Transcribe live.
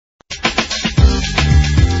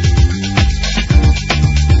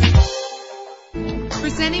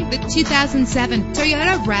the 2007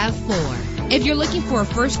 Toyota RAV4. If you're looking for a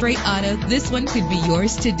first-rate auto, this one could be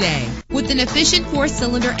yours today. With an efficient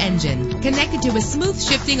 4-cylinder engine connected to a smooth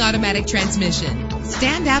shifting automatic transmission.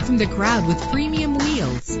 Stand out from the crowd with premium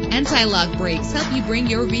wheels. Anti-lock brakes help you bring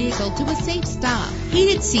your vehicle to a safe stop.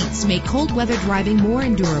 Heated seats make cold weather driving more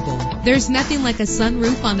endurable. There's nothing like a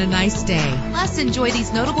sunroof on a nice day. Plus, enjoy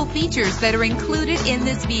these notable features that are included in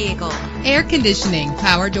this vehicle: air conditioning,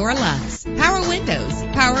 power door locks, power windows,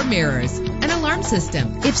 power mirrors, an alarm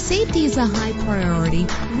system. If safety is a high priority,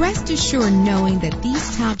 rest assured knowing that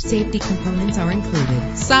these top safety components are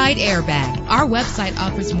included. Side airbag. Our website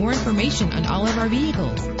offers more information on all of our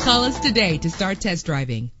vehicles. Call us today to start test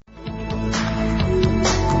driving.